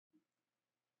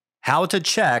How to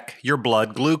check your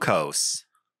blood glucose.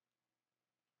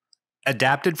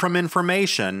 Adapted from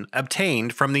information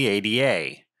obtained from the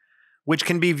ADA, which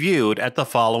can be viewed at the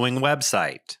following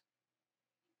website.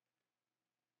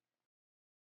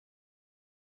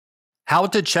 How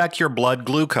to check your blood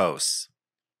glucose.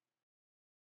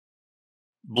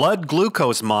 Blood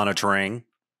glucose monitoring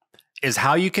is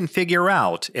how you can figure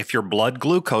out if your blood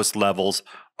glucose levels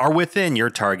are within your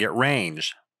target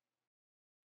range.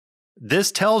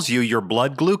 This tells you your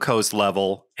blood glucose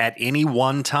level at any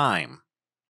one time.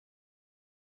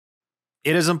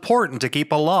 It is important to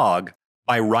keep a log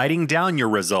by writing down your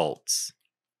results.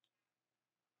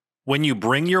 When you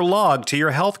bring your log to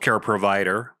your healthcare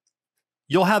provider,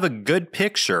 you'll have a good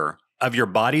picture of your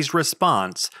body's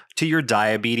response to your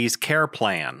diabetes care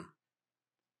plan.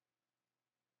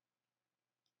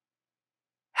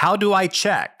 How do I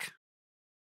check?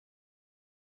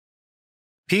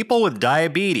 People with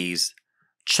diabetes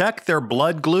check their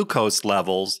blood glucose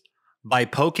levels by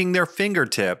poking their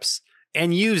fingertips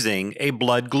and using a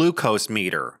blood glucose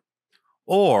meter,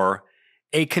 or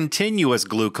a continuous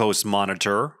glucose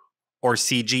monitor, or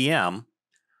CGM,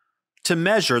 to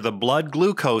measure the blood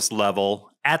glucose level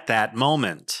at that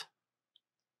moment.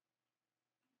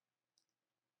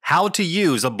 How to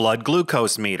use a blood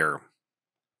glucose meter.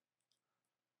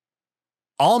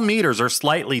 All meters are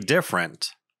slightly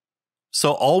different,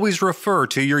 so always refer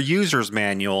to your user's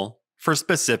manual for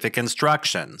specific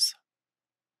instructions.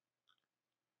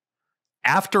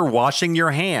 After washing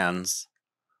your hands,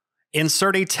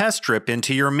 insert a test strip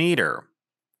into your meter.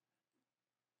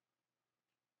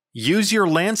 Use your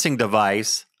lancing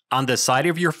device on the side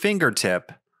of your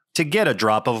fingertip to get a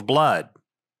drop of blood.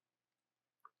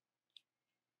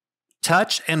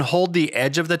 Touch and hold the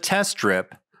edge of the test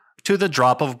strip to the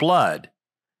drop of blood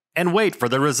and wait for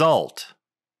the result.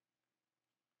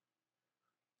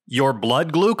 Your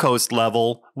blood glucose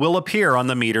level will appear on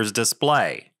the meter's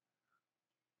display.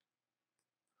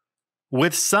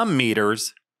 With some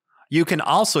meters, you can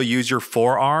also use your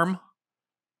forearm,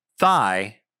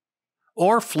 thigh,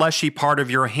 or fleshy part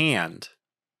of your hand.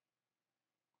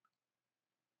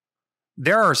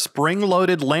 There are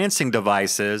spring-loaded lancing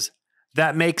devices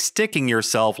that make sticking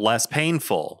yourself less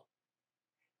painful.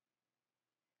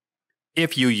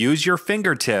 If you use your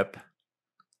fingertip,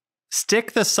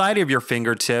 stick the side of your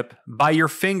fingertip by your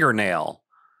fingernail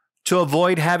to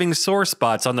avoid having sore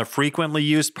spots on the frequently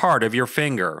used part of your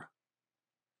finger.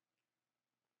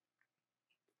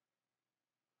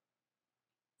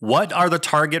 What are the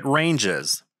target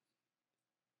ranges?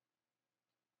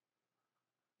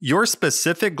 Your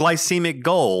specific glycemic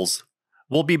goals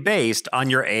will be based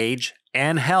on your age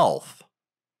and health.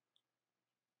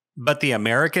 But the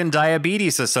American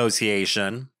Diabetes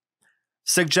Association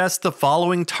suggests the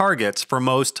following targets for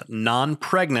most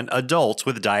non-pregnant adults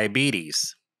with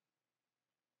diabetes.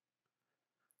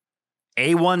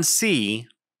 A1C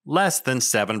less than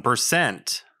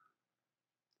 7%.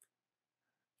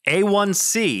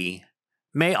 A1C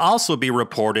may also be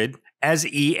reported as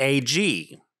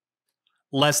EAG,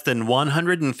 less than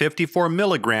 154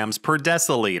 milligrams per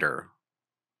deciliter.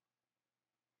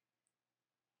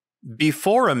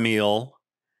 Before a meal,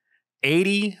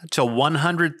 80 to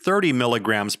 130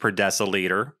 milligrams per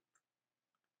deciliter,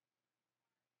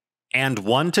 and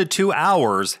 1 to 2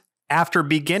 hours after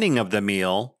beginning of the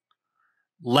meal,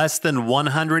 less than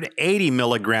 180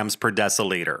 milligrams per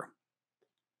deciliter.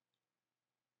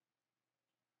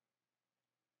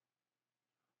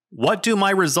 What do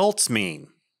my results mean?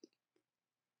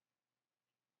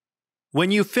 When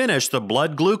you finish the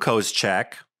blood glucose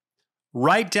check,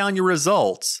 write down your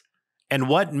results and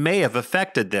what may have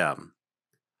affected them,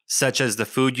 such as the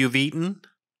food you've eaten,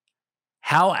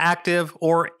 how active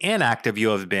or inactive you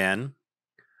have been,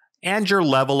 and your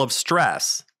level of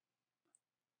stress.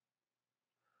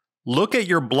 Look at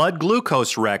your blood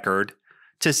glucose record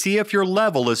to see if your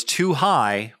level is too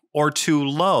high or too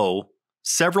low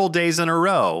several days in a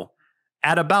row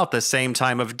at about the same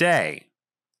time of day.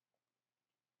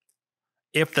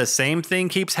 If the same thing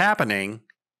keeps happening,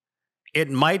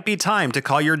 it might be time to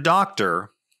call your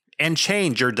doctor and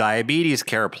change your diabetes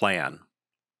care plan.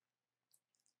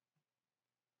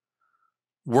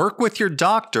 Work with your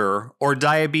doctor or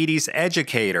diabetes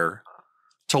educator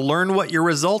to learn what your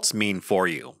results mean for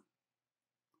you.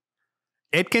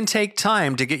 It can take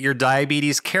time to get your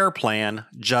diabetes care plan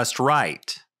just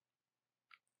right.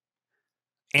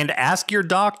 And ask your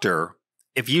doctor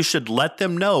if you should let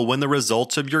them know when the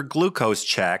results of your glucose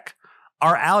check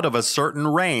are out of a certain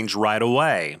range right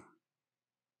away.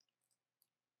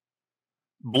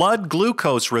 Blood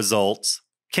glucose results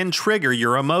can trigger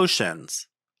your emotions.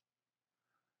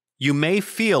 You may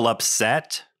feel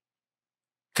upset,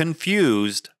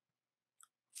 confused,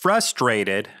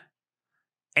 frustrated,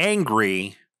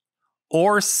 angry,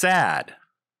 or sad.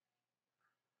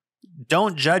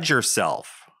 Don't judge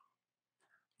yourself.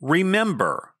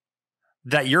 Remember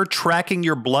that you're tracking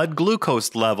your blood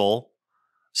glucose level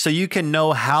so you can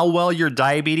know how well your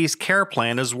diabetes care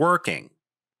plan is working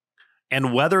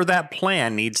and whether that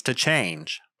plan needs to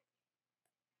change.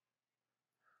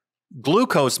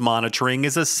 Glucose monitoring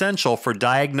is essential for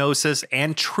diagnosis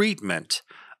and treatment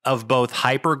of both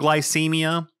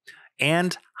hyperglycemia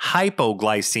and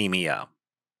hypoglycemia.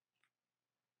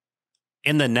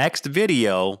 In the next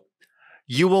video,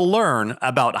 you will learn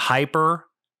about hyper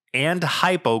and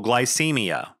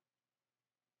hypoglycemia.